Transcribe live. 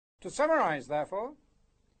To summarize, therefore,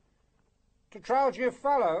 tetralogy of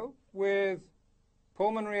Fallot with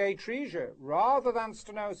pulmonary atresia rather than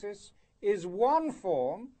stenosis is one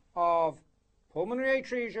form of pulmonary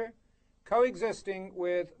atresia coexisting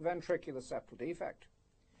with ventricular septal defect.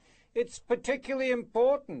 It's particularly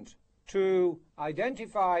important to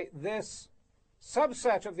identify this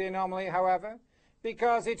subset of the anomaly, however,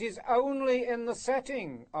 because it is only in the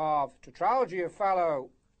setting of tetralogy of Fallot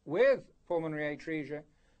with pulmonary atresia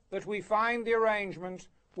that we find the arrangement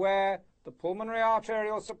where the pulmonary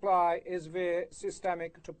arterial supply is via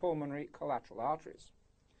systemic to pulmonary collateral arteries.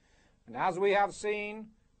 And as we have seen,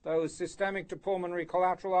 those systemic to pulmonary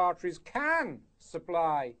collateral arteries can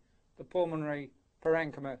supply the pulmonary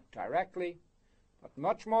parenchyma directly, but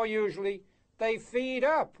much more usually they feed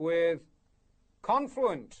up with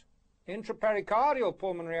confluent intrapericardial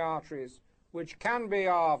pulmonary arteries, which can be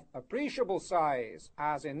of appreciable size,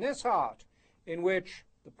 as in this heart, in which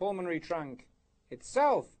the pulmonary trunk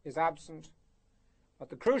itself is absent. But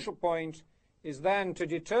the crucial point is then to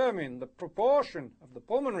determine the proportion of the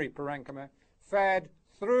pulmonary parenchyma fed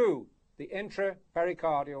through the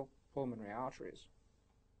intrapericardial pulmonary arteries.